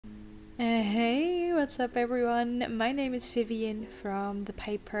Hey, what's up everyone? My name is Vivian from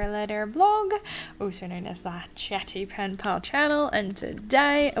ThePaperLetterBlog, also known as the Chatty Pen Pal channel, and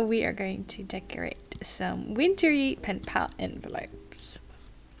today we are going to decorate some Wintery Penpal envelopes.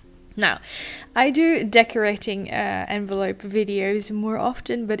 Now, I do decorating envelope videos more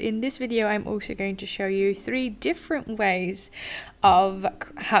often, but in this video I'm also going to show you 3 different ways of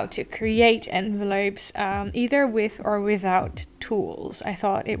how to create envelopes, either with or without tools. I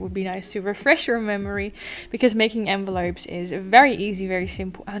thought it would be nice to refresh your memory, because making envelopes is very easy, very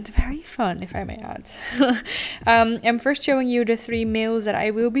simple, and very fun, if I may add. I'm first showing you the 3 mails that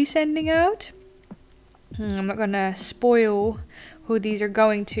I will be sending out. I'm not gonna spoil who these are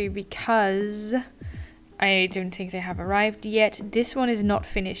going to because I don't think they have arrived yet. This one is not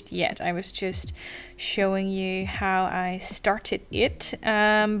finished yet. I was just showing you how I started it,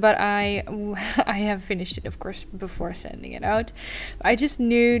 but I have finished it, of course, before sending it out. I just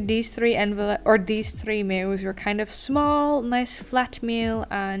knew these 3 mails were kind of small, nice flat mail,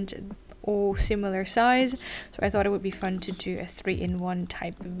 and all similar size. So I thought it would be fun to do a 3-in-1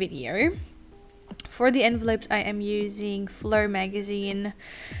 type video. For the envelopes, I am using Flow magazine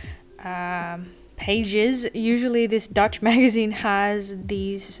pages. Usually this Dutch magazine has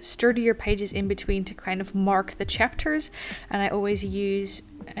these sturdier pages in between to kind of mark the chapters, and I always use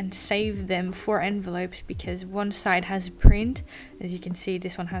and save them for envelopes because one side has a print. As you can see,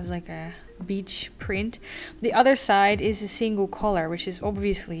 this one has like a beach print. The other side is a single color, which is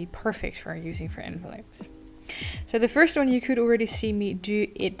obviously perfect for using for envelopes. So the first one, you could already see me do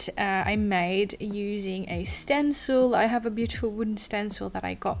it. I made using a stencil. I have a beautiful wooden stencil that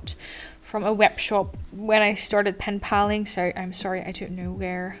I got from a web shop when I started pen paling. So I'm sorry, I don't know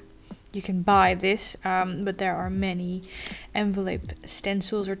where you can buy this, but there are many envelope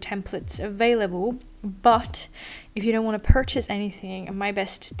stencils or templates available. But if you don't want to purchase anything, my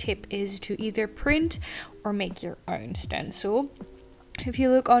best tip is to either print or make your own stencil. If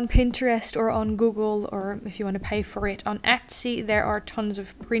you look on Pinterest or on Google, or if you want to pay for it on Etsy, there are tons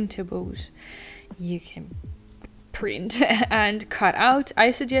of printables you can print and cut out.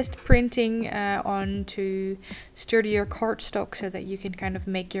 I suggest printing onto sturdier cardstock so that you can kind of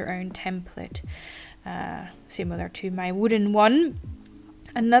make your own template, similar to my wooden one.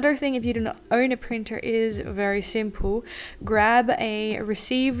 Another thing, if you do not own a printer, is very simple. Grab a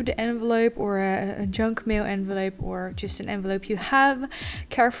received envelope or a junk mail envelope, or just an envelope you have,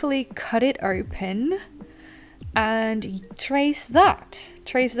 carefully cut it open and trace that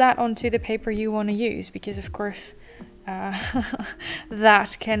onto the paper you want to use, because of course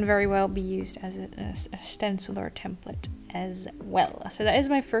that can very well be used as a stencil or a template as well. So that is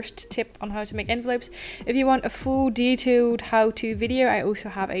my first tip on how to make envelopes. If you want a full detailed how-to video, I also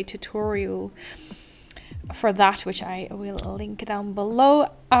have a tutorial for that, which I will link down below.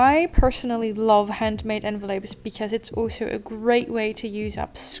 I personally love handmade envelopes because it's also a great way to use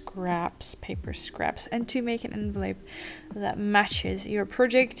up scraps, paper scraps, and to make an envelope that matches your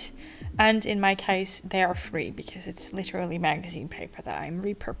project. And in my case, they are free because it's literally magazine paper that I'm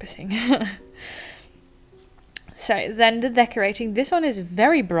repurposing. So then the decorating, this one is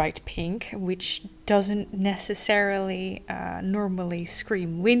very bright pink, which doesn't necessarily normally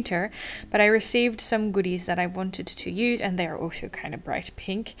scream winter, but I received some goodies that I wanted to use, and they are also kind of bright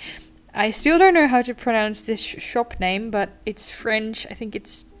pink. I still don't know how to pronounce this shop name, but it's French. I think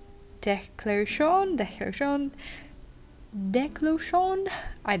it's Declochon.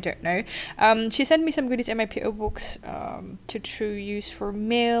 I don't know. She sent me some goodies in my PO box to use for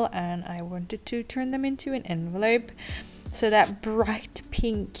mail, and I wanted to turn them into an envelope. So that bright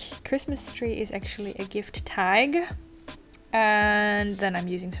pink Christmas tree is actually a gift tag, and then I'm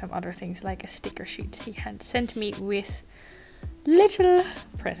using some other things like a sticker sheet she had sent me with little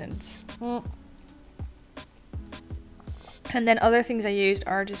presents. And then other things I used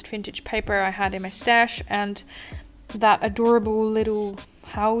are just vintage paper I had in my stash, and that adorable little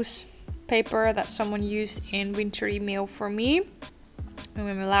house paper that someone used in Wintery mail for me. And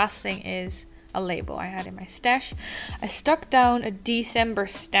then the last thing is a label I had in my stash. I stuck down a December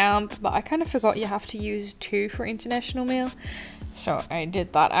stamp, but I kind of forgot you have to use 2 for international mail, so I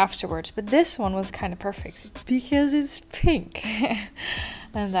did that afterwards. But this one was kind of perfect because it's pink.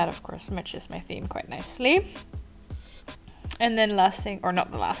 And that of course matches my theme quite nicely. And then last thing, or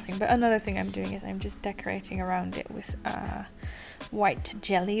not the last thing, but another thing I'm doing is I'm just decorating around it with white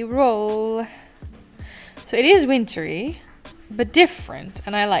jelly roll. So it is wintry, but different,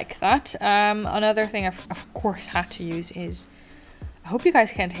 and I like that. Another thing I've of course had to use is, I hope you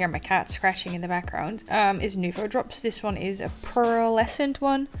guys can't hear my cat scratching in the background, is Nuvo Drops. This one is a pearlescent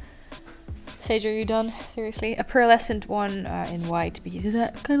one. Sage, are you done? Seriously? A pearlescent one in white because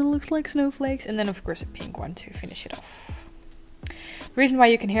that kind of looks like snowflakes. And then of course a pink one to finish it off. The reason why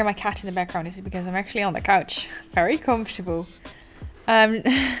you can hear my cat in the background is because I'm actually on the couch. Very comfortable.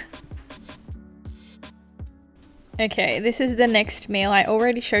 Okay, this is the next mail. I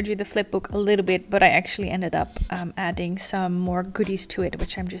already showed you the flipbook a little bit, but I actually ended up adding some more goodies to it,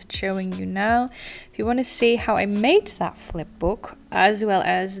 which I'm just showing you now. If you want to see how I made that flipbook, as well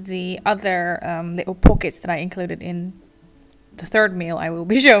as the other little pockets that I included in the third mail I will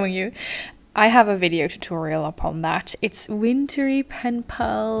be showing you, I have a video tutorial upon that. It's Wintery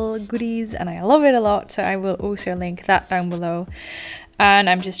Penpal goodies, and I love it a lot, so I will also link that down below.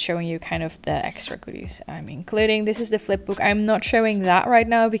 And I'm just showing you kind of the extra goodies I'm including. This is the flipbook. I'm not showing that right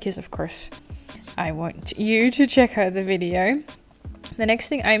now because, of course, I want you to check out the video. The next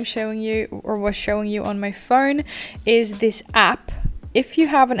thing I'm showing you, or was showing you on my phone, is this app. If you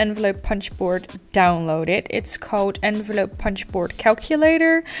have an envelope punch board, download it. It's called Envelope Punch Board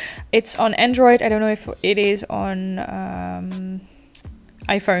Calculator. It's on Android. I don't know if it is on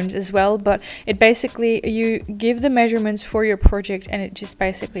iPhones as well, but it basically, you give the measurements for your project and it just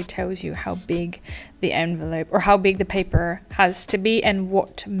basically tells you how big the envelope or how big the paper has to be and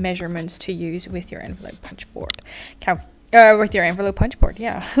what measurements to use with your envelope punch board.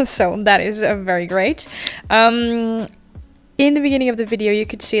 Yeah. So that is very great. In the beginning of the video you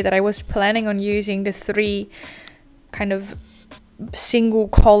could see that I was planning on using the 3 kind of single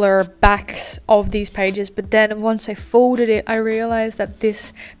color backs of these pages, but then once I folded it I realized that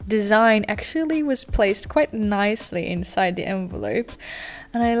this design actually was placed quite nicely inside the envelope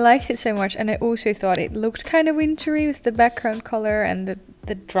and I liked it so much, and I also thought it looked kind of wintry with the background color and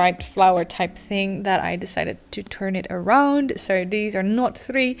the dried flower type thing, that I decided to turn it around. So these are not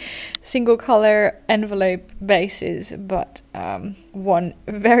 3 single color envelope bases, but one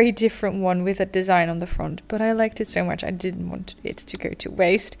very different one with a design on the front, but I liked it so much I didn't want it to go to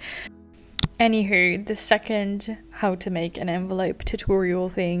waste. Anywho, the second how to make an envelope tutorial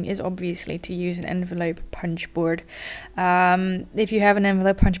thing is obviously to use an envelope punch board. If you have an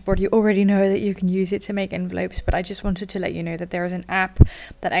envelope punch board, you already know that you can use it to make envelopes, but I just wanted to let you know that there is an app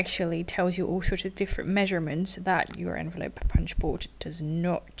that actually tells you all sorts of different measurements that your envelope punch board does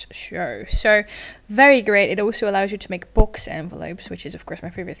not show. So very great. It also allows you to make box envelopes, which is of course my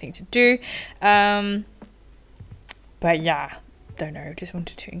favorite thing to do. But yeah, don't know, just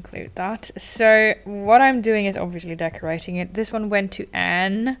wanted to include that. So what I'm doing is obviously decorating it. This one went to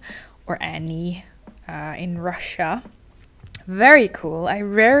Anne or Annie in Russia. Very cool. I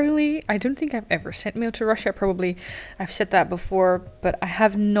don't think I've ever sent mail to Russia. Probably I've said that before, but I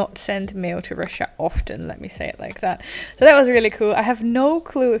have not sent mail to Russia often, let me say it like that. So that was really cool. I have no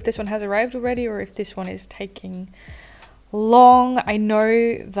clue if this one has arrived already or if this one is taking long. I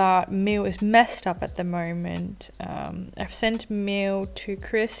know that mail is messed up at the moment. I've sent mail to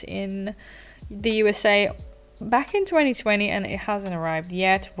Chris in the USA back in 2020 and it hasn't arrived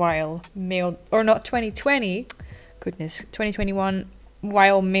yet, while mail, or not 2020, goodness, 2021,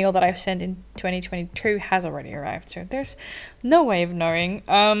 while mail that I've sent in 2022 has already arrived. So there's no way of knowing.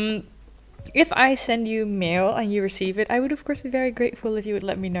 If I send you mail and you receive it, I would of course be very grateful if you would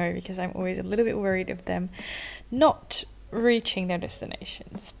let me know, because I'm always a little bit worried of them not reaching their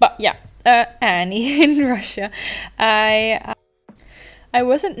destinations. But yeah, Annie in Russia. I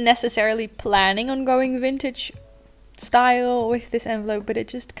wasn't necessarily planning on going vintage style with this envelope, but it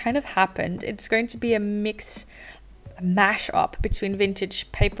just kind of happened. It's going to be a mash up between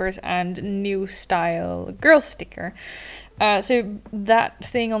vintage papers and new style girl sticker. So that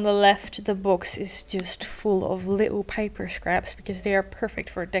thing on the left, the box, is just full of little paper scraps because they are perfect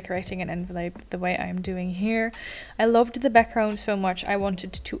for decorating an envelope the way I'm doing here. I loved the background so much I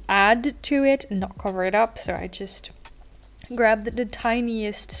wanted to add to it, not cover it up, so I just grabbed the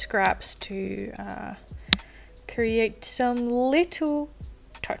tiniest scraps to create some little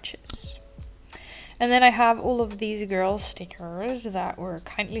touches. And then I have all of these girl stickers that were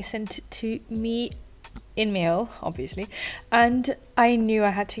kindly sent to me in mail, obviously, and I knew I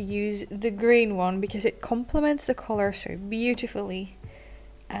had to use the green one because it complements the color so beautifully,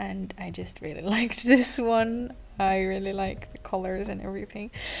 and I just really liked this one. I really like the colors and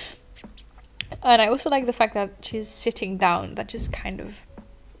everything, and I also like the fact that she's sitting down. That just kind of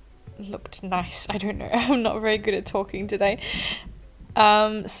looked nice. I don't know, I'm not very good at talking today.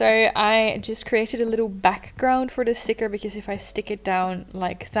 So I just created a little background for the sticker because if I stick it down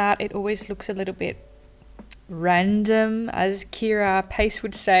like that, it always looks a little bit random, as Kira Pace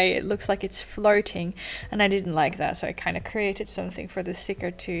would say. It looks like it's floating, and I didn't like that, so I kind of created something for the sticker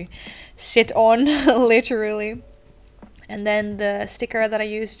to sit on, literally. And then the sticker that I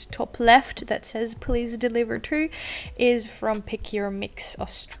used top left that says please deliver to is from Pick Your Mix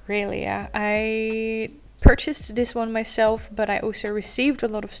Australia. I purchased this one myself, but I also received a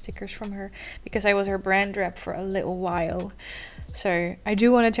lot of stickers from her because I was her brand rep for a little while. So I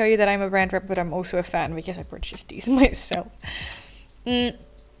do want to tell you that I'm a brand rep, but I'm also a fan because I purchased these myself. And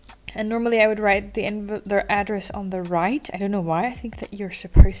normally I would write their address on the right. I don't know why. I think that you're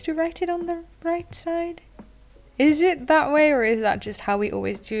supposed to write it on the right side. Is it that way, or is that just how we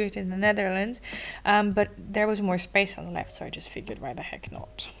always do it in the Netherlands? But there was more space on the left, so I just figured why the heck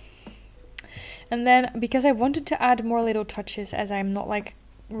not. And then because I wanted to add more little touches, as I'm not like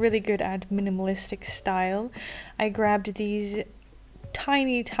really good at minimalistic style, I grabbed these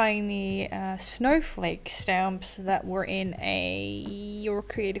tiny snowflake stamps that were in a Your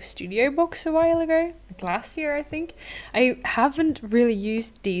Creative Studio box a while ago, like last year I think. I haven't really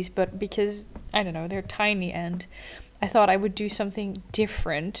used these, but because I don't know, they're tiny and I thought I would do something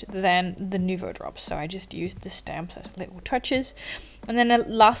different than the Nuvo Drops, so I just used the stamps as little touches. And then the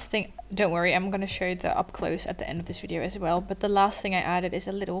last thing, don't worry, I'm going to show the up close at the end of this video as well, but the last thing I added is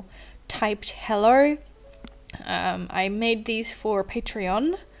a little typed hello. I made these for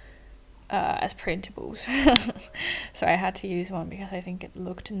Patreon as printables, so I had to use one because I think it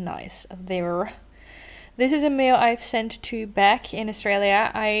looked nice there. This is a mail I've sent to Beck in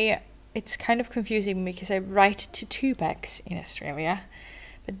Australia. It's kind of confusing because I write to two Becks in Australia,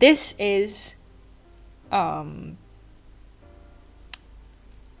 but this is I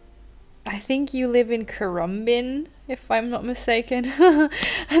think you live in Currumbin, if I'm not mistaken.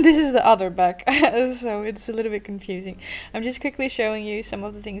 This is the other Beck, so it's a little bit confusing. I'm just quickly showing you some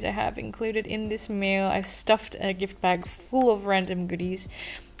of the things I have included in this mail. I've stuffed a gift bag full of random goodies.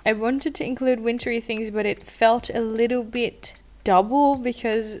 I wanted to include wintry things, but it felt a little bit double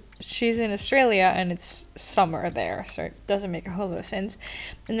because she's in Australia and it's summer there, so it doesn't make a whole lot of sense.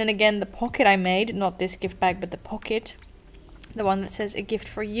 And then again, the pocket I made, not this gift bag, but the pocket, the one that says a gift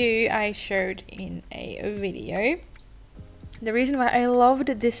for you, I showed in a video. The reason why I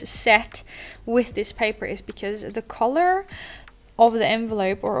loved this set with this paper is because the color of the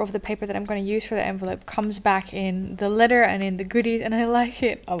envelope, or of the paper that I'm going to use for the envelope, comes back in the letter and in the goodies, and I like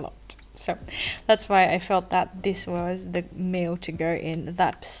it a lot. So that's why I felt that this was the mail to go in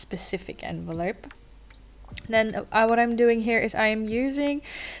that specific envelope. Then what I'm doing here is I am using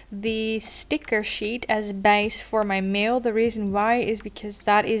the sticker sheet as base for my mail. The reason why is because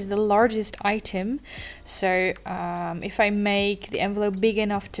that is the largest item. So if I make the envelope big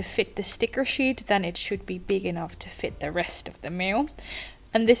enough to fit the sticker sheet, then it should be big enough to fit the rest of the mail.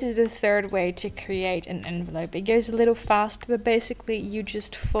 And this is the third way to create an envelope. It goes a little fast, but basically you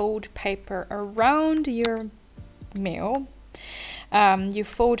just fold paper around your mail. You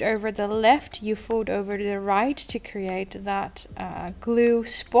fold over the left, you fold over the right to create that glue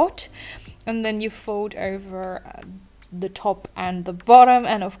spot, and then you fold over the top and the bottom,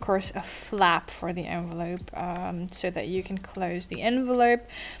 and of course a flap for the envelope, so that you can close the envelope,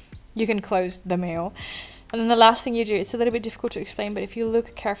 you can close the mail. And then the last thing you do, it's a little bit difficult to explain, but if you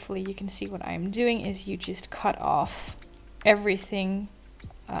look carefully you can see what I'm doing is you just cut off everything,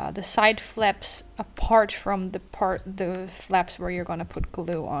 the side flaps apart from the flaps where you're going to put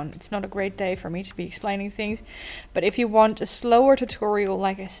glue on. It's not a great day for me to be explaining things, but if you want a slower tutorial,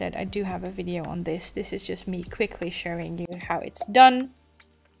 like I said, I do have a video on this. This is just me quickly showing you how it's done.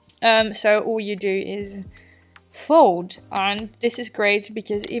 So all you do is fold, and this is great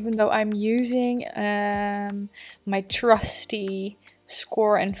because even though I'm using my trusty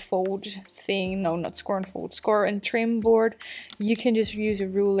score and fold thing, no, not score and fold, score and trim board, you can just use a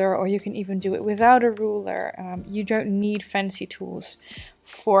ruler, or you can even do it without a ruler. You don't need fancy tools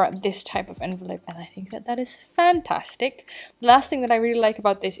for this type of envelope, and I think that that is fantastic. The last thing that I really like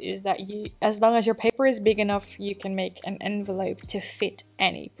about this is that you, as long as your paper is big enough, you can make an envelope to fit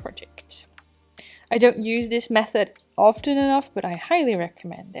any project. I don't use this method often enough, but I highly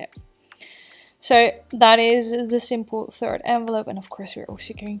recommend it. So that is the simple third envelope, and of course we're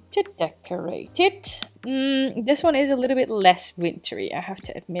also going to decorate it. This one is a little bit less wintry, I have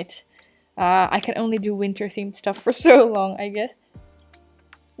to admit. I can only do winter themed stuff for so long, I guess.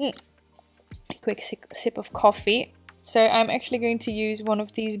 A quick sip of coffee. So I'm actually going to use one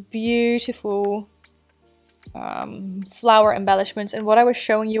of these beautiful flower embellishments, and what I was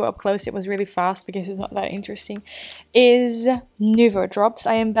showing you up close, it was really fast because it's not that interesting, is Nuvo Drops.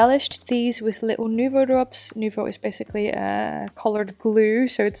 I embellished these with little Nuvo Drops. Nuvo is basically colored glue,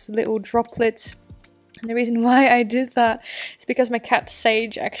 so it's little droplets. And the reason why I did that is because my cat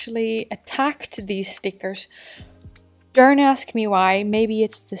Sage actually attacked these stickers Don't ask me why. Maybe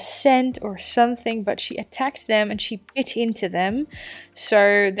it's the scent or something, but she attacked them and she bit into them.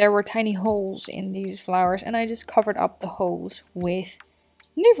 So there were tiny holes in these flowers, and I just covered up the holes with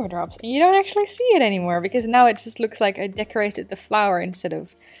Nuvo Drops. And you don't actually see it anymore because now it just looks like I decorated the flower instead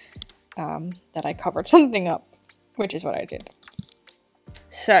of that I covered something up, which is what I did.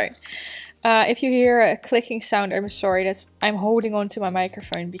 So if you hear a clicking sound, I'm sorry. I'm holding onto my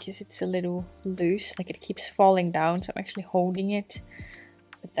microphone because it's a little loose, like it keeps falling down, so I'm actually holding it,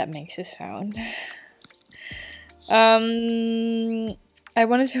 but that makes a sound. I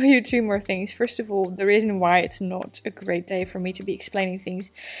want to tell you two more things. First of all, the reason why it's not a great day for me to be explaining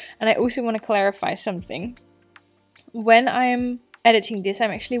things, and I also want to clarify something. When I'm editing this,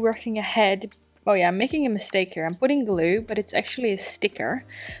 I'm actually working ahead. Oh yeah, I'm making a mistake here. I'm putting glue, but it's actually a sticker.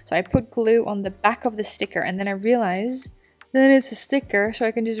 So I put glue on the back of the sticker, and then I realize that it's a sticker, so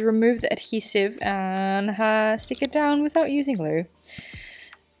I can just remove the adhesive and stick it down without using glue.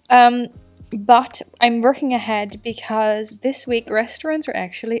 But I'm working ahead because this week restaurants are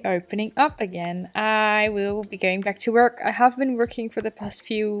actually opening up again. I will be going back to work. I have been working for the past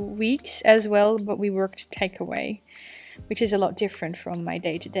few weeks as well, but we worked takeaway, which is a lot different from my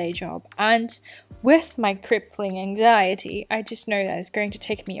day-to-day job. And with my crippling anxiety, I just know that it's going to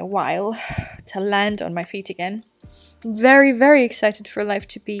take me a while to land on my feet again. Very, very excited for life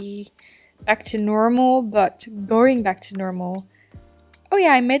to be back to normal, but going back to normal. Oh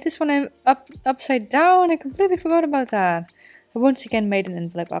yeah, I made this one upside down. I completely forgot about that. I once again made an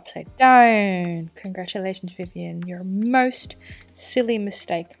envelope upside down. Congratulations, Vivian. Your most silly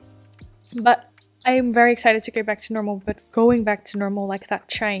mistake. But I am very excited to go back to normal, but going back to normal, like that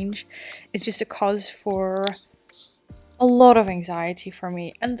change, is just a cause for a lot of anxiety for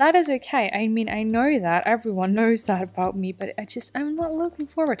me. And that is okay. I mean, I know that. Everyone knows that about me, but I'm not looking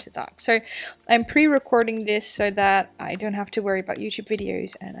forward to that. So I'm pre-recording this so that I don't have to worry about YouTube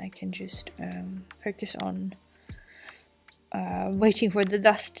videos and I can just focus on waiting for the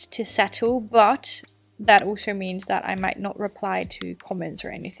dust to settle. But that also means that I might not reply to comments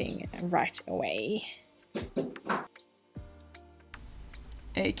or anything right away.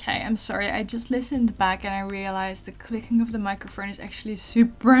 Okay, I'm sorry, I just listened back and I realized the clicking of the microphone is actually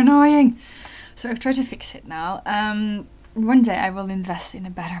super annoying. So I've tried to fix it now. One day I will invest in a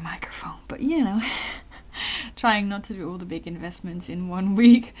better microphone, but you know, trying not to do all the big investments in 1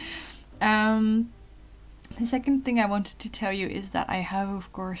 week. The second thing I wanted to tell you is that I have,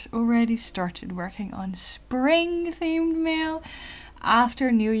 of course, already started working on spring themed mail.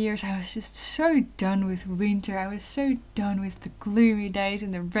 After New Year's, I was just so done with winter. I was so done with the gloomy days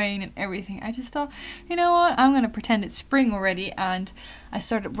and the rain and everything. I just thought, you know what, I'm going to pretend it's spring already. And I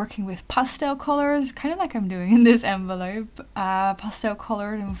started working with pastel colors, kind of like I'm doing in this envelope. Pastel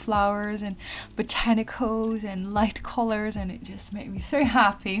colors and flowers and botanicals and light colors. And it just made me so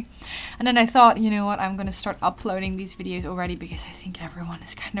happy. And then I thought, you know what, I'm going to start uploading these videos already because I think everyone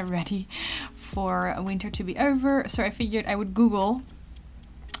is kind of ready for winter to be over. So I figured I would Google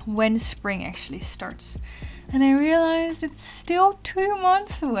when spring actually starts, and I realized it's still 2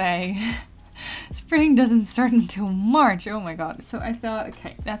 months away. Spring doesn't start until March. Oh my god. So I thought,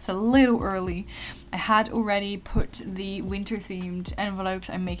 okay, that's a little early. I had already put the winter themed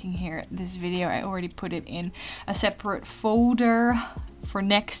envelopes I'm making here, this video, I already put it in a separate folder for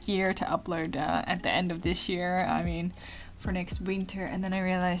next year to upload at the end of this year, I mean for next winter. And then I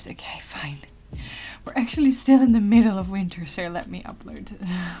realized, okay, fine, we're actually still in the middle of winter, so let me upload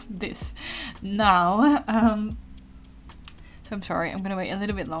this now. So I'm sorry, I'm gonna wait a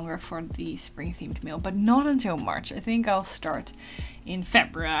little bit longer for the spring themed mail, but not until March. I think I'll start in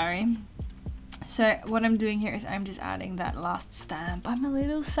February. So what I'm doing here is I'm just adding that last stamp. I'm a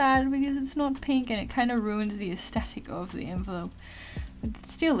little sad because it's not pink and it kind of ruins the aesthetic of the envelope, but it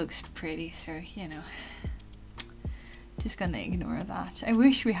still looks pretty, so you know. Just gonna ignore that. I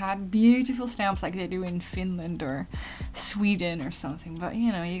wish we had beautiful stamps like they do in Finland or Sweden or something, but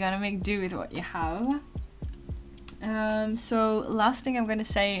you know, you gotta make do with what you have. So last thing I'm gonna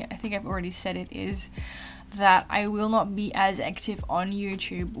say, I think I've already said it, is that I will not be as active on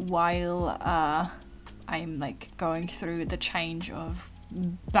YouTube while I'm like going through the change of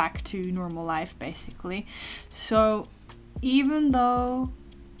back to normal life basically. So even though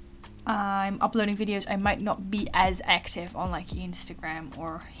I'm uploading videos, I might not be as active on like Instagram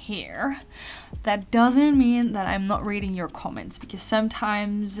or here. That doesn't mean that I'm not reading your comments, because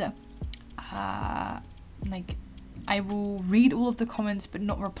sometimes like I will read all of the comments but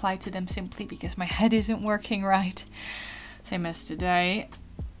not reply to them simply because my head isn't working right, same as today.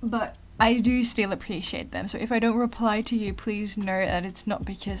 But I do still appreciate them. So if I don't reply to you, please know that it's not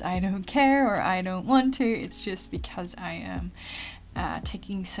because I don't care or I don't want to. It's just because I am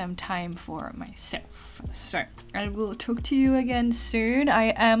taking some time for myself. So I will talk to you again soon.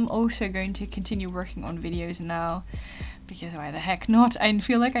 I am also going to continue working on videos now, because why the heck not? I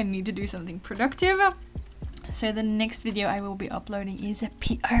feel like I need to do something productive. So the next video I will be uploading is a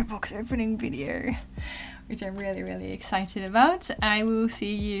PO box opening video, which I'm really excited about. I will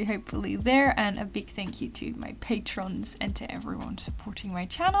see you hopefully there, and a big thank you to my patrons and to everyone supporting my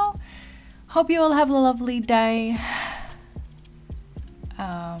channel. Hope you all have a lovely day.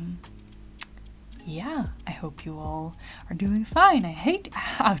 Yeah, I hope you all are doing fine. I hate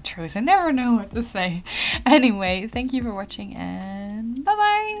outros, I never know what to say. Anyway, thank you for watching, and